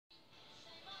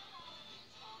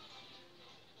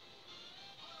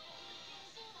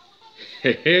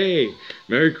Hey, hey,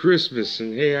 Merry Christmas,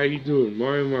 and hey, how you doing?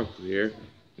 Mario Marco here,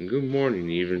 and good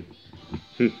morning, even.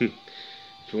 If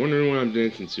you're wondering what I'm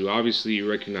dancing to, obviously you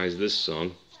recognize this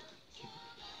song.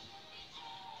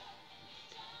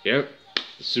 Yep,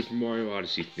 the Super Mario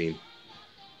Odyssey theme.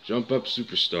 Jump Up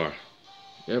Superstar.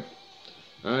 Yep,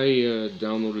 I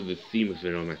downloaded the theme of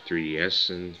it on my 3DS,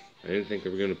 and I didn't think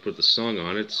they were going to put the song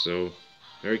on it, so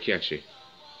very catchy.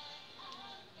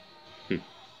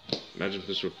 Imagine if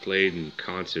this were played in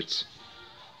concerts.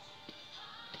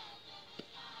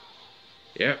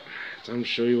 Yep, time to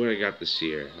show you what I got this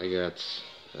year. I got,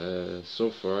 so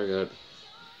far I got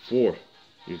 4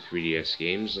 new 3DS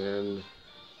games and 1,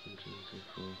 2, 3,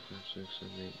 4, 5, 6,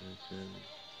 7, 8,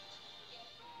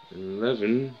 9, 10,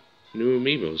 11 new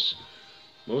amiibos.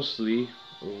 Mostly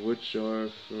of which are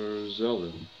for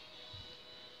Zelda.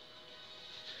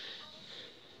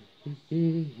 Yeah,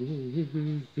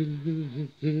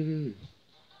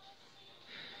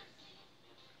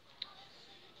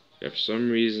 for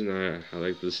some reason I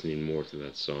like listening more to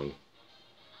that song.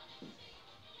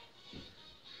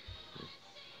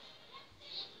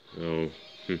 So,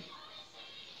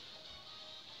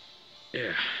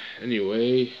 yeah,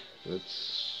 anyway,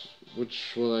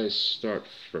 which will I start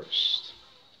first?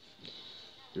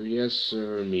 3DS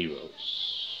or Amiibos?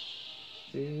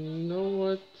 You know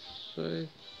what? I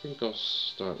think I'll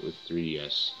start with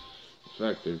 3DS. In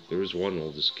fact, there is one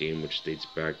oldest game which dates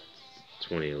back to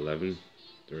 2011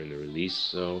 during the release,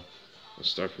 so I'll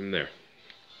start from there.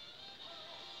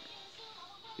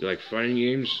 You like fighting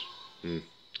games? And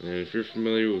if you're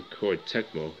familiar with Koei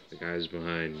Tecmo, the guys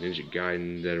behind Ninja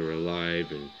Gaiden, Dead or Alive,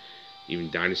 and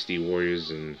even Dynasty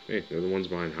Warriors, and hey, they're the ones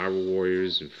behind Hyrule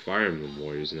Warriors and Fire Emblem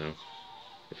Warriors now.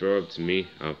 If it were up to me,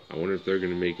 I wonder if they're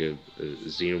going to make a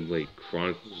Xenoblade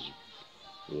Chronicles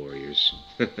Warriors.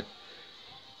 That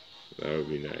would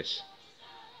be nice.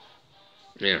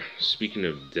 Yeah, speaking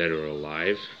of Dead or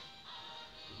Alive,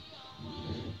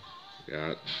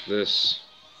 got this.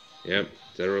 Yep,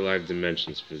 Dead or Alive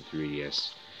Dimensions for the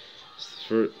 3DS. It's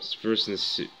the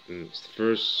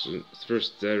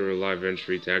first Dead or Alive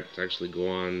entry to actually go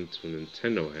on to a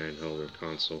Nintendo handheld or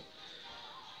console.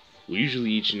 Well,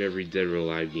 usually each and every Dead or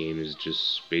Alive game is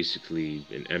just basically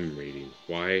an M rating.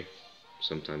 Why?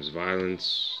 Sometimes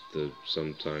violence,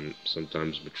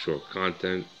 sometimes mature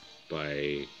content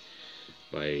by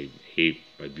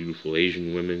beautiful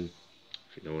Asian women,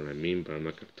 if you know what I mean. But I'm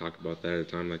not gonna talk about that at a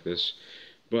time like this.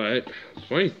 But the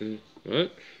funny thing,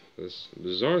 this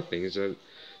bizarre thing is that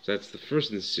that's the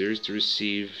first in the series to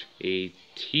receive a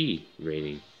T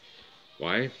rating.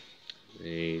 Why?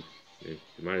 They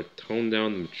might have toned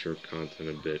down the mature content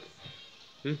a bit.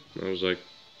 I was like,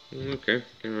 okay,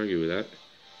 can't argue with that.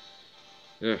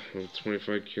 Yeah,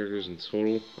 25 characters in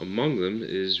total. Among them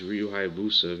is Ryu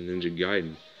Hayabusa of Ninja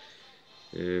Gaiden.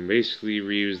 And basically,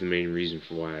 Ryu is the main reason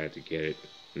for why I had to get it.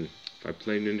 If I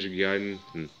play Ninja Gaiden,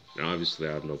 obviously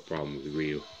I have no problem with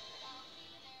Ryu.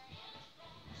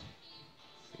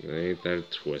 Ain't that a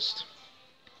twist?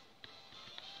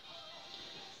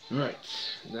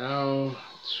 Alright, now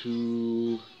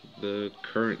to the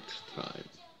current time.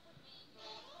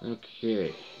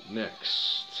 Okay,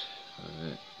 next.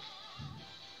 Alright.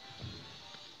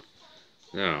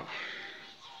 Now,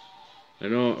 I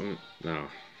know, now,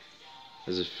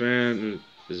 as a fan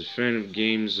of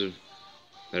games that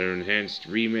are enhanced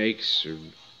remakes or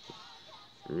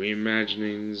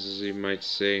reimaginings, as you might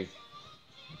say,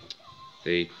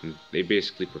 they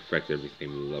basically perfect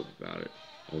everything we love about it.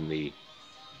 Only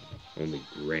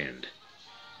grand.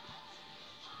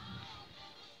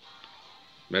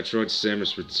 Metroid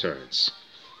Samus Returns.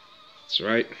 That's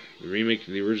right, the remake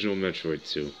of the original Metroid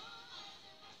 2.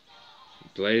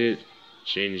 Played it,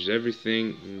 changed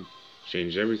everything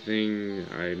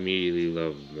I immediately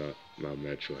love about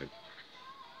Metroid.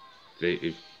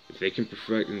 If they can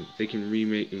perfect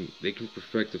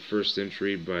the first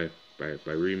entry by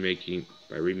remaking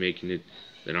it,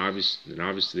 then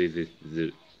obviously they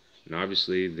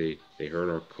heard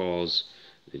our calls.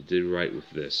 They did right with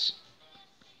this.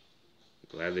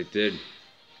 Glad they did.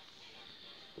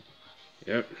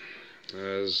 Yep.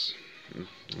 There's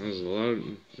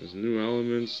new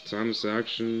elements, timeless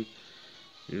action,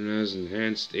 even has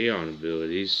enhanced Aeon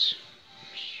abilities,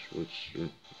 which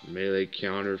melee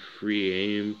counter, free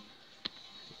aim,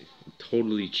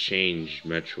 totally changed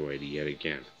Metroid yet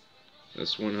again.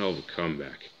 That's one hell of a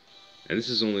comeback. And this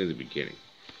is only the beginning,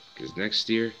 because next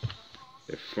year,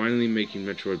 they're finally making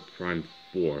Metroid Prime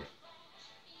 4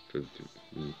 for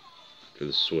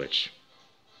the Switch.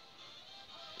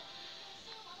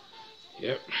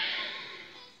 Yep.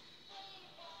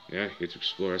 Yeah, you get to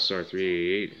explore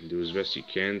SR-388 and do as best you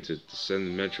can to send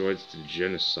the Metroids to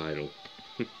genocidal.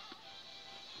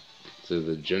 To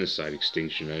the genocide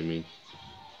extinction, I mean.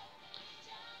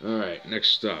 Alright,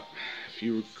 next up. If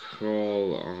you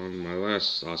recall on my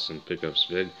last awesome pickups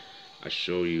vid, I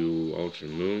show you Ultra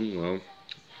Moon. Well,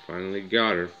 finally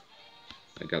got her.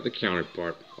 I got the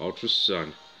counterpart, Ultra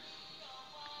Sun.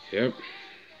 Yep.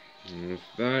 And with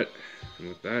that,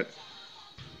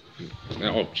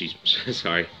 oh jeez,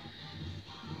 sorry.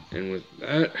 And with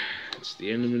that, it's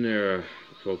the end of an era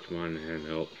for Pokemon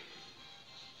handheld.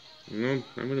 You know,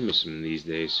 I'm gonna miss them these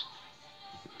days.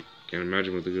 Can't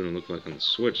imagine what they're gonna look like on the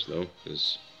Switch though,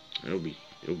 because it'll be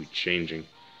changing.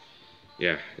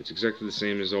 Yeah, it's exactly the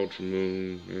same as Ultra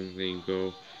Moon. Everything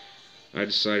go. I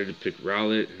decided to pick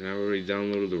Rowlet, and I already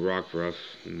downloaded the Rockruff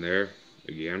in there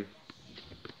again.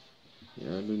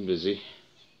 Yeah, I've been busy.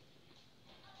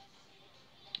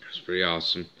 It's pretty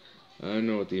awesome. I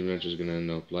know what the adventure's gonna end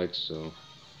up like, so.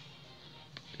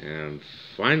 And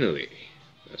finally,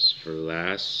 best for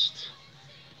last,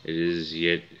 it is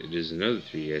another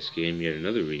 3DS game, yet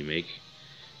another remake.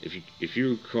 If you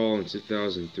recall, in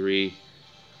 2003,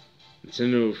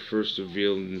 Nintendo first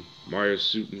revealed Mario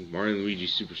and Luigi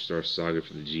Superstar Saga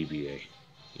for the GBA.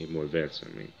 Game Boy Advance,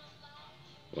 I mean.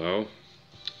 Well,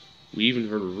 we even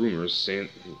heard rumors saying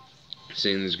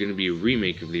there's going to be a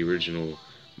remake of the original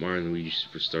Mario and Luigi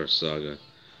Superstar Saga.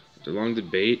 After long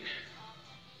debate,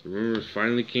 the rumor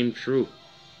finally came true.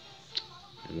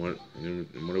 And what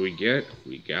do we get?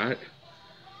 We got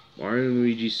Mario and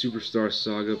Luigi Superstar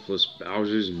Saga plus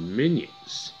Bowser's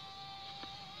Minions.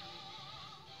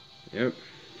 Yep,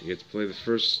 you get to play the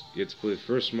first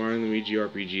Mario and Luigi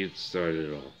RPG that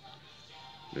started it all.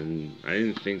 And I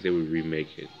didn't think they would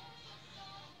remake it.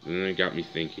 And then it got me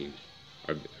thinking: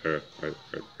 Are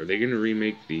they gonna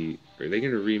remake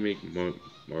Mario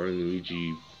and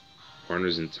Luigi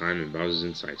Partners in Time and Bowser's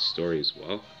Inside Story as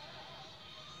well?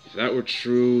 If that were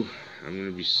true, I'm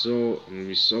gonna be so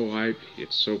hyped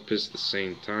yet so pissed at the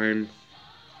same time,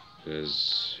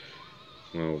 because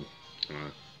well,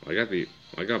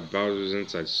 I got Bowser's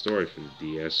Inside Story for the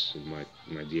DS in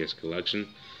my DS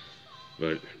collection,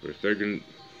 but if they're gonna,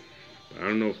 I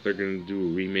don't know if they're gonna do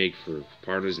a remake for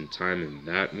Partners in Time and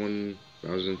that one,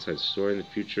 Bowser's Inside Story, in the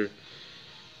future.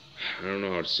 I don't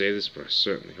know how to say this, but I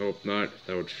certainly hope not. If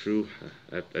that were true,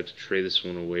 I'd have to trade this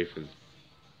one away for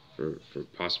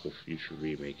possible future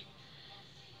remake.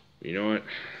 But you know what?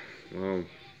 Well,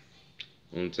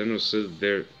 Nintendo said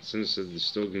they're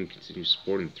still gonna continue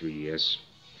supporting 3DS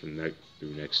from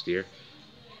through next year.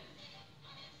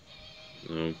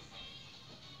 And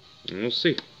we'll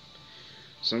see.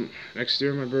 Next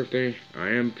year, my birthday, I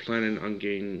am planning on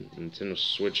getting Nintendo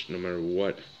Switch no matter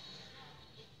what.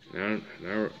 Now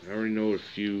I already know a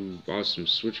few awesome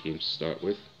Switch games to start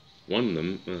with. One of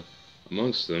them,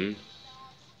 amongst them,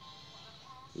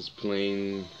 is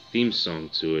playing theme song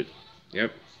to it.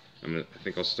 Yep, I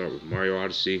think I'll start with Mario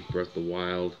Odyssey, Breath of the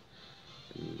Wild,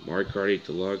 and Mario Kart 8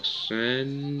 Deluxe,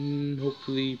 and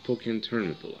hopefully Pokémon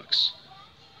Tournament Deluxe.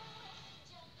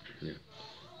 Yeah.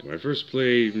 When I first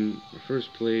played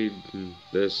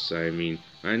this, I mean,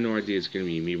 I had no idea it's gonna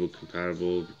be Amiibo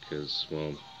compatible because,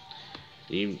 well,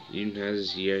 it even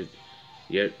has yet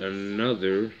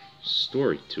another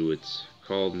story to it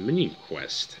called Minion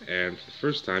Quest, and for the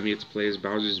first time you get to play as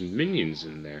Bowser's Minions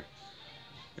in there,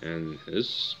 and this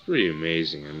is pretty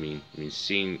amazing. I mean,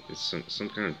 seeing some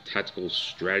kind of tactical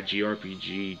strategy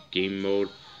RPG game mode.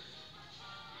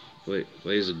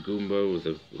 Plays a Goomba with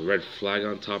a red flag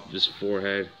on top of his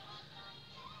forehead.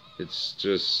 It's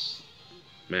just,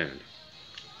 man,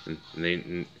 and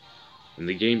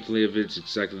the gameplay of it's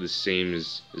exactly the same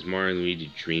as Mario and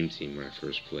Luigi Dream Team when I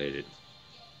first played it.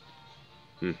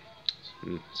 You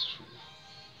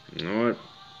know what?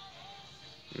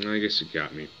 I guess it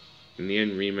got me. In the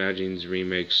end, reimaginings,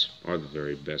 remakes are the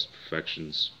very best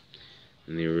perfections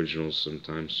in the originals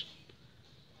sometimes.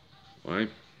 Why?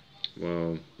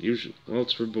 Well,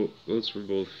 it's for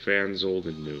both fans old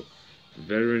and new,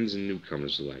 veterans and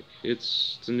newcomers alike.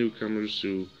 It's the newcomers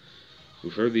who've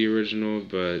heard the original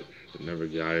but never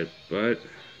got it. But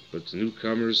the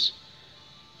newcomers,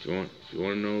 if you want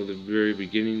to know the very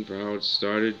beginning for how it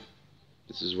started,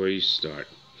 this is where you start.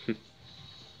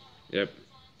 Yep.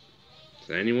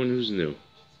 To anyone who's new.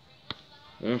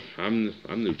 Well, I'm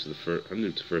new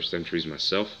to first entries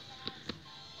myself.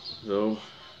 So,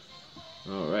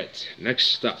 all right.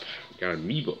 Next up, we got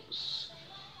Amiibos.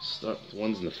 Start with the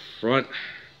ones in the front.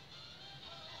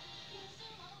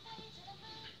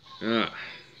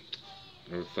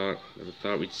 Never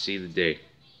thought we'd see the day.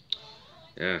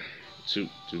 Yeah, two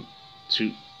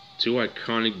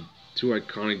two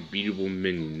iconic beatable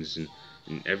minions in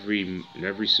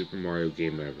every Super Mario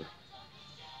game ever.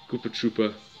 Koopa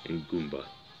Troopa and Goomba.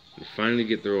 They finally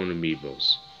get their own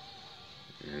amiibos.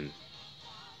 And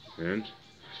I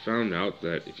found out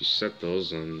that if you set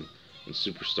those on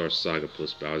Superstar Saga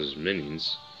plus Bowser's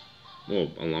Minions,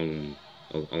 well, along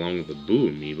with the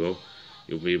Boo amiibo,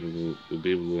 you'll be able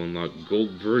to unlock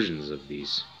gold versions of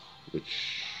these,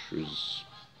 which is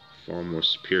far more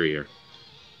superior.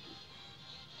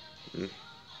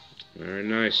 Very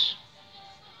nice.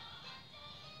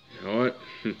 You know what?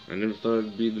 I never thought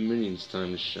it'd be the Minions'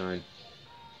 time to shine.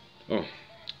 Oh,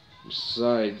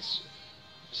 besides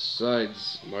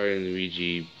Mario and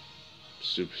Luigi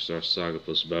Superstar Saga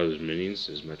plus Bowser's Minions,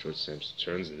 is Metroid Samus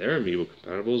Returns, and they're amiibo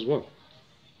compatible as well.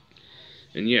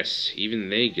 And yes, even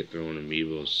they get their own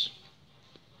amiibos.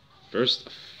 First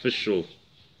official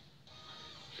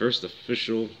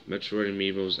Metroid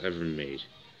amiibos ever made.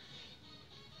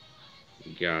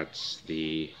 We got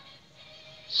the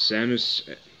Samus,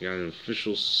 got an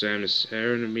official Samus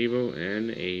Aran amiibo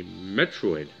and a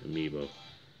Metroid amiibo.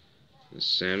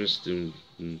 Samus doing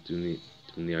the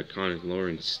iconic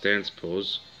lowering stance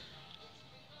pose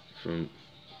from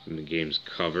the game's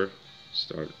cover.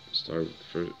 Start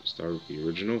with the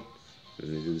original, and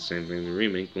they did the same thing in the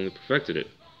remake, only perfected it.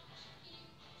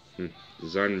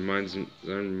 Design reminds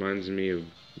me of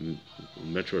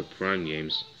Metroid Prime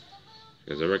games,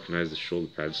 because I recognize the shoulder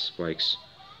pad spikes.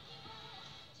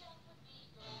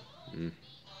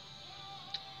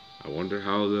 I wonder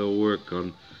how they'll work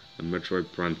on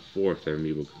Metroid Prime 4 if they're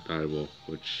amiibo compatible,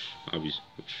 which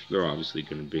they're obviously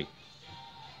going to be.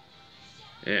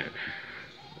 And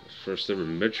first ever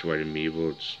Metroid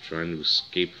amiibo, it's trying to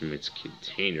escape from its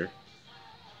container.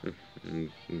 I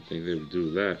didn't think they would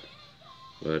do that,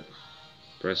 but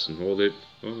press and hold it.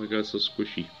 Oh my god, it's so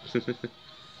squishy.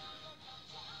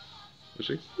 It's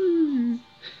like,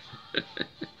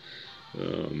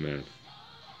 oh man.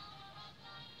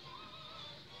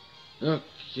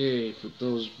 Okay, put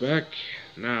those back.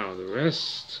 Now the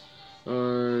rest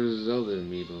are Zelda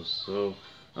amiibos. So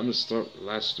I'm gonna start with the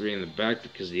last three in the back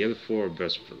because the other four are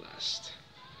best for last.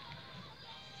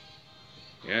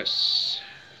 Yes,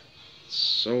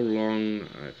 so long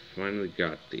I finally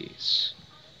got these.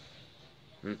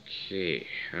 Okay,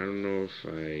 I don't know if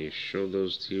I showed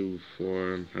those to you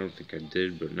before. I don't think I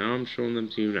did, but now I'm showing them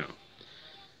to you now.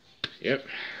 Yep.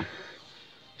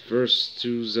 The first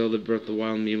two Zelda Breath of the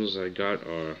Wild amiibos I got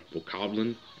are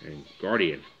Bokoblin and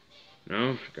Guardian.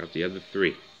 Now I got the other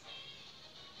three.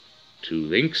 2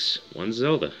 Links, 1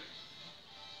 Zelda.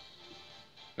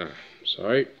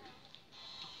 Sorry.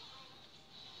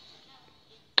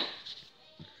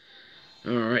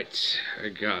 Alright, I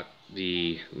got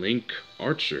the Link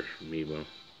Archer amiibo.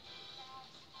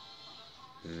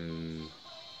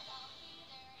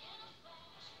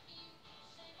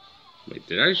 Wait,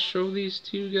 did I show these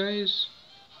to you guys?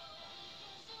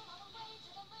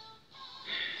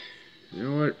 You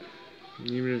know what?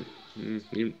 You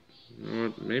know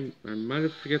what? Maybe I might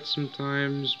have forget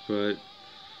sometimes, but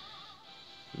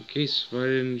in case if I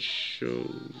didn't show,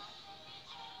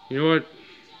 you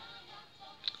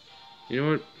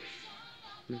know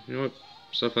what?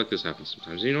 Stuff like this happens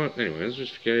sometimes. You know what? Anyway, let's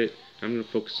just forget it. I'm gonna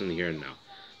focus on the here and now.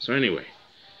 So anyway,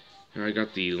 here I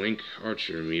got the Link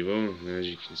Archer amiibo. And as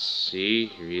you can see,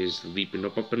 here he is leaping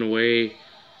up and away.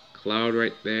 Cloud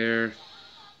right there.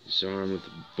 His arm with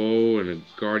a bow and a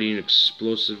Guardian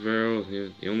explosive arrow.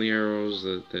 The only arrows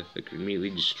that can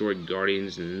immediately destroy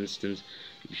Guardians in an instant.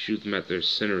 You shoot them at their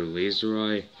center laser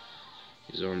eye.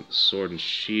 His arm with the sword and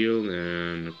shield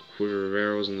and a quiver of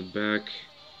arrows in the back.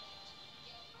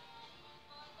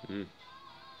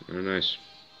 Very nice.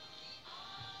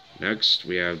 Next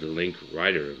we have the Link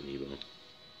Rider amiibo.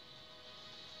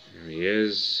 There he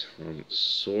is, armed with a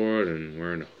sword and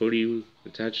wearing a hoodie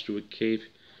attached to a cape.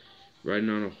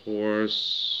 Riding on a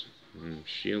horse, and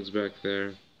shields back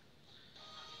there.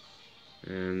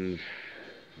 And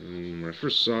when I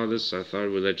first saw this, I thought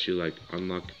it would let you like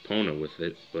unlock Epona with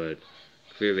it, but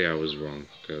clearly I was wrong,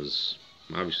 because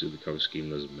obviously the cover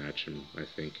scheme doesn't match him, I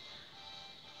think.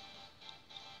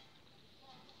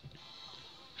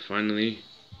 Finally,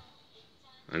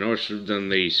 I know I should have done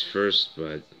these first,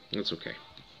 but that's okay.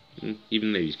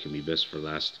 Even these can be best for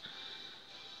last.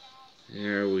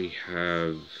 There we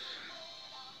have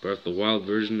Breath of the Wild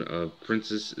version of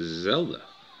Princess Zelda.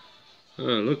 Oh,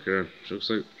 look at her. She looks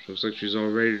like she's all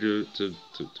ready to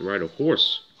ride a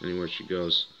horse anywhere she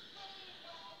goes.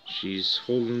 She's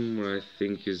holding what I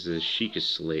think is a Sheikah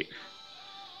Slate.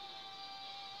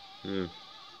 Yeah.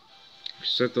 If you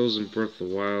set those in Breath of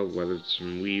the Wild, whether it's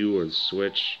from Wii U or the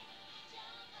Switch,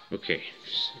 Okay,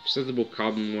 acceptable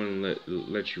common one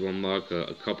let you unlock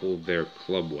a couple of their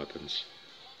club weapons.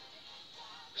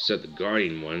 Set the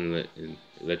guardian one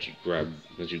let you grab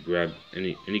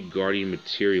any guardian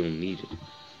material needed,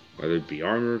 whether it be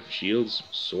armor, shields,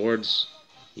 swords,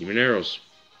 even arrows.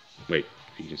 Wait,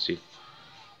 you can see.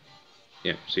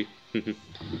 Yeah, see.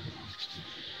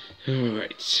 All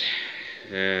right.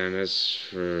 And as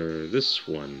for this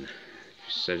one,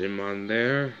 set him on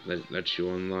there. Let you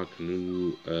unlock a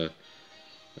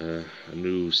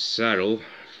new saddle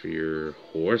for your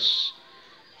horse,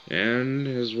 and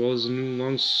as well as a new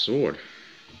long sword.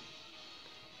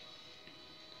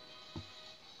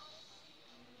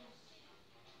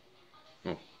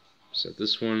 Oh, set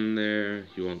this one there.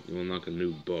 You unlock a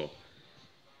new bow.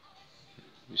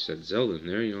 You set Zelda in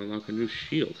there. You unlock a new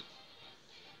shield.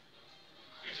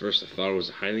 First, I thought it was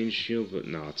a Hylian shield, but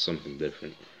no, it's something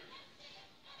different.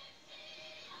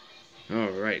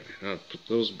 Alright, I'll put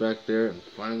those back there and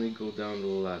finally go down to the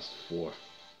last 4.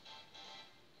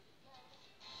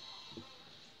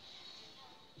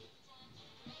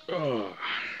 Oh,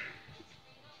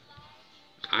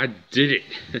 I did it!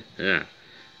 Yeah.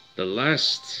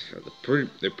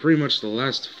 They're pretty much the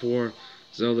last 4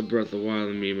 Zelda Breath of the Wild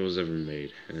amiibos ever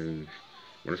made. And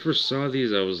when I first saw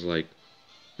these, I was like,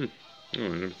 oh, I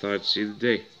never thought I'd see the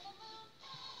day.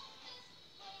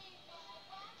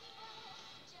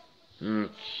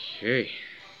 Okay.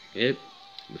 The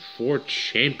 4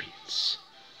 champions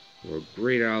were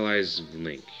great allies of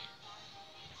Link.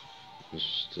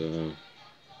 Just,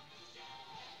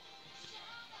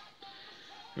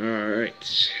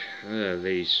 Alright.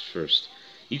 Ladies first.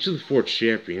 Each of the 4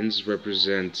 champions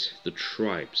represent the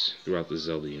tribes throughout the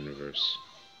Zelda universe.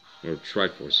 Or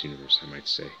Triforce universe, I might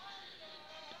say.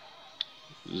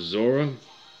 Zora,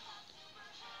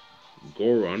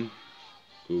 Goron,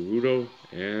 Gerudo,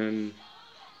 and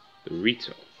the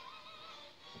Rito.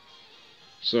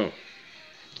 So,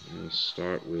 let's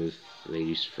start with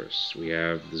ladies first. We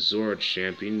have the Zora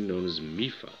champion known as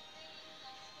Mipha,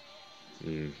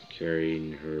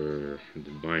 carrying her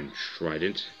divine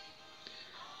trident.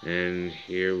 And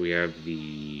here we have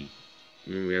the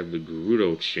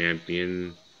Gerudo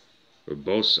champion,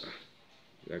 Urbosa,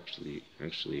 actually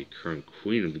a current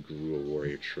queen of the Gerudo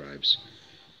warrior tribes.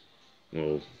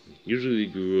 Well, usually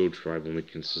the Gerudo tribe only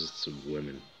consists of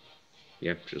women.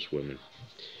 Yep, just women.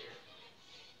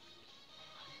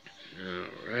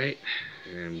 Alright,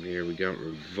 and here we got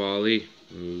Revali,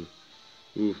 who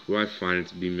I find it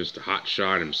to be Mr.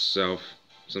 Hotshot himself.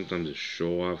 Sometimes a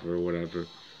show-off or whatever.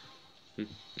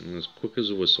 And as quick as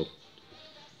a whistle.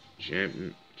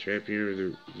 Champion of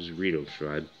the Rito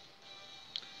tribe.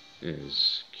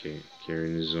 Is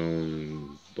carrying his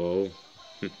own bow.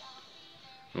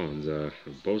 Oh, and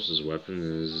Urbosa's weapon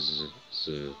is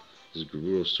his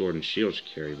Gerudo sword and shield she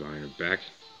carried behind her back.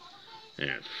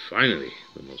 And finally,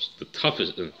 the most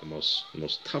toughest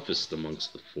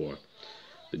amongst the 4,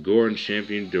 the Goron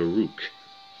champion Daruk.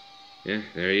 Yeah,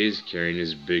 there he is, carrying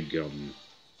his big I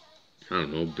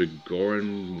don't know, big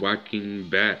Goron whacking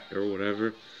bat or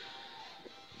whatever.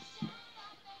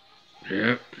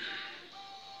 Yeah.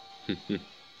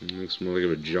 Looks more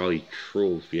like a jolly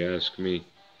troll, if you ask me.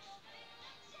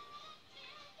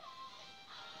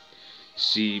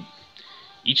 See,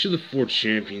 each of the 4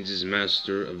 champions is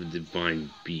master of a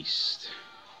divine beast,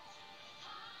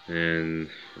 and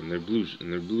their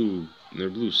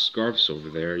blue scarves over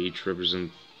there each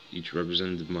represent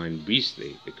a divine beast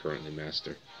they currently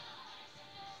master.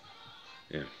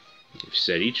 Yeah, if you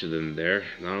set each of them there,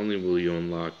 not only will you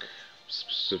unlock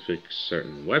specific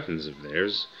certain weapons of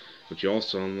theirs, but you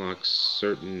also unlock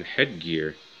certain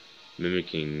headgear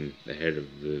mimicking the head of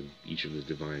each of the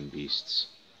divine beasts.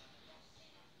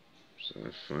 So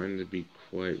I find it to be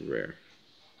quite rare.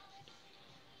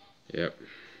 Yep.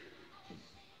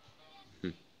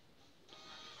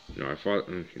 I thought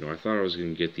I was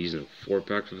gonna get these in a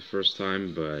 4-pack for the first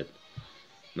time, but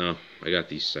no, I got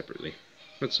these separately.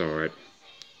 That's alright.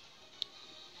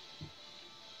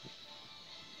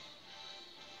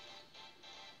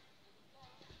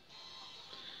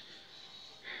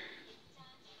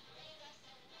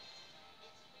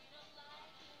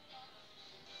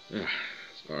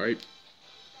 Alright.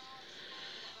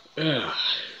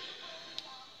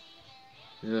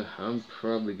 Yeah, I'm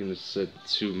probably gonna set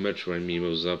 2 Metroid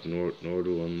amiibos up in order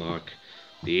to unlock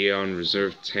the Aeon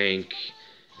Reserve Tank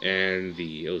and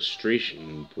the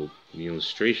illustration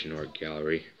art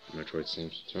gallery for Metroid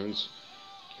Samus Returns.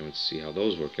 Can't wait to see how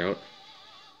those work out.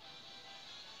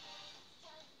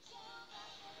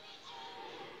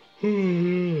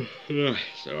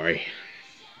 Sorry,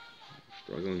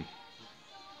 struggling.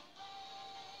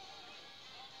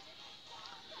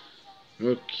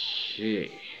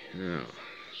 Okay, now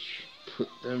let's put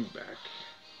them back.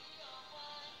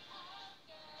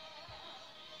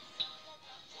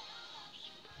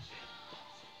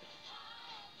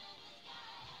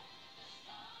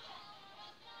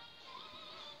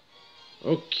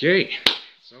 Okay,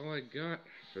 that's all I got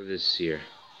for this year.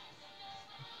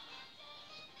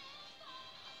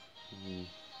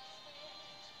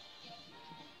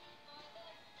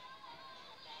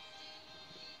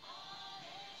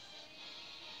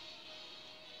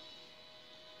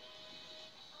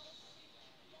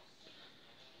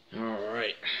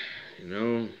 Alright, you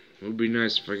know, it would be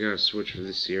nice if I got a Switch for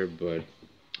this year, but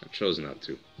I chose not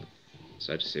to.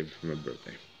 Decided to save it for my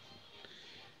birthday.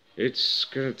 It's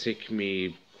gonna take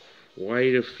me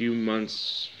quite a few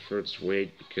months for its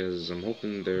weight because I'm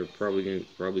hoping they're probably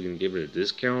gonna give it a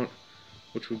discount,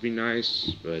 which would be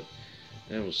nice, but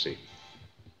we'll see.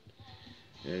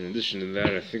 And in addition to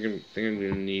that, I think I'm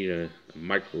gonna need a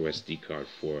micro SD card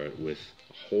for it with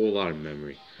a whole lot of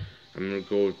memory. I'm gonna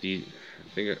go with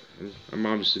I'm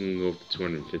obviously gonna go with the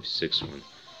 256 one.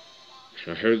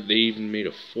 I heard they even made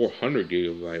a 400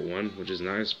 gigabyte one, which is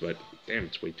nice, but damn,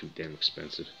 it's way too damn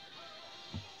expensive.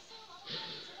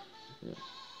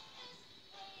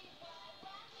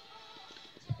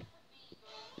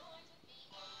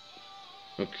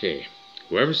 Okay,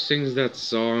 whoever sings that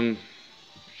song,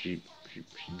 she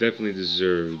definitely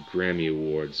deserves Grammy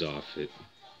Awards off it.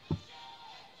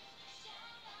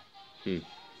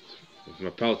 If my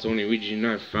pal Tony Luigi and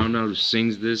I found out who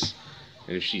sings this,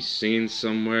 and if she's singing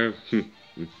somewhere,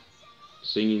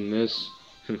 singing this,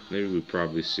 maybe we'd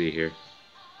probably see her.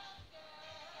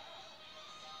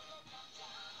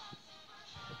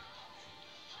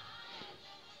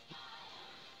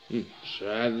 Should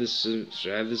I add this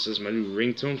as my new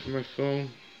ringtone for my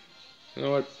phone? You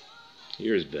know what?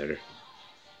 Yours better.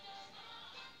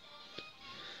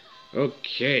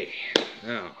 Okay,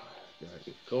 now gotta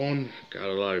get going. Got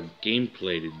a lot of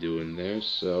gameplay to do in there,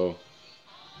 so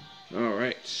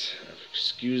alright.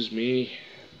 Excuse me.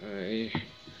 I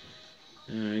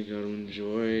gotta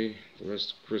enjoy the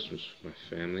rest of Christmas with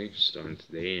my family, starting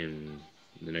today and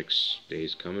the next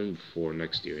days coming before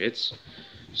next year hits.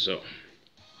 So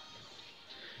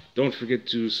don't forget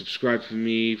to subscribe for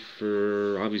me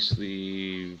for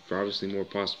obviously more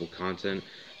possible content.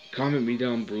 Comment me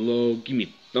down below. Give me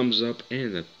a thumbs up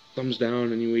and a thumbs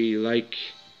down any way you like.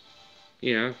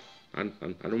 Yeah, I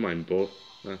don't mind both.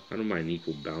 I don't mind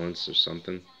equal balance or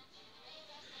something.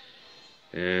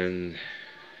 And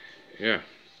yeah,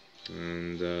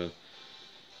 and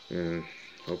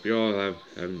hope you all have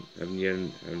yet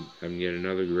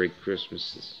another great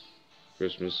Christmas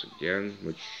again,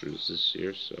 which is this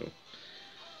year. So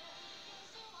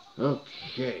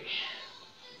okay,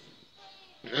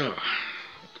 a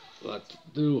lot to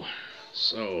do.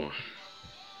 So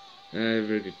I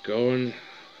better get going.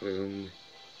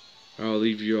 I'll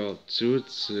leave you all to it,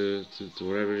 to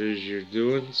whatever it is you're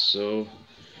doing. So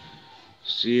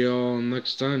see you all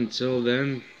next time. Until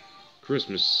then,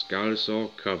 Christmas got us all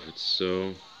covered.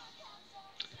 So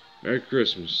Merry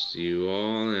Christmas to you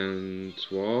all, and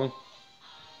to all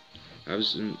have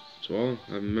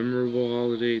a memorable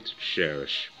holiday to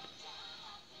cherish.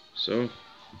 So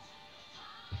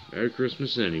Merry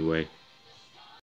Christmas anyway.